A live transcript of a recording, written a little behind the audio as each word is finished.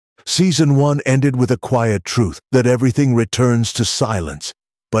Season 1 ended with a quiet truth that everything returns to silence.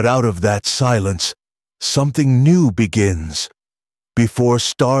 But out of that silence, something new begins. Before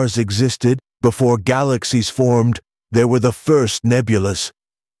stars existed, before galaxies formed, there were the first nebulas.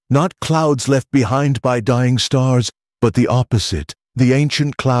 Not clouds left behind by dying stars, but the opposite, the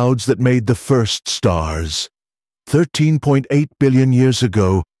ancient clouds that made the first stars. 13.8 billion years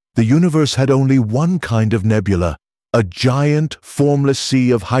ago, the universe had only one kind of nebula, a giant, formless sea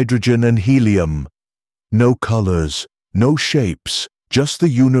of hydrogen and helium. No colors, no shapes, just the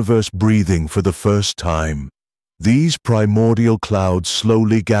universe breathing for the first time. These primordial clouds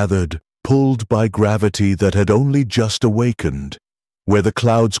slowly gathered, pulled by gravity that had only just awakened. Where the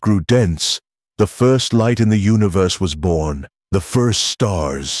clouds grew dense, the first light in the universe was born, the first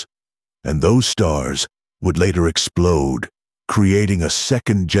stars. And those stars would later explode, creating a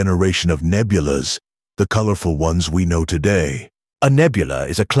second generation of nebulas, the colorful ones we know today. A nebula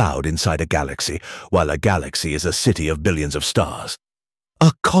is a cloud inside a galaxy, while a galaxy is a city of billions of stars.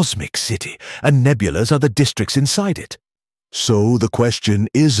 A cosmic city, and nebulas are the districts inside it. So the question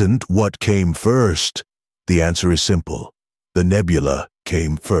isn't what came first. The answer is simple. The nebula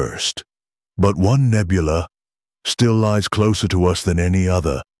came first. But one nebula still lies closer to us than any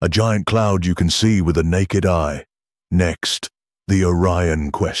other, a giant cloud you can see with a naked eye. Next, the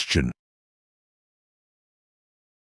Orion question.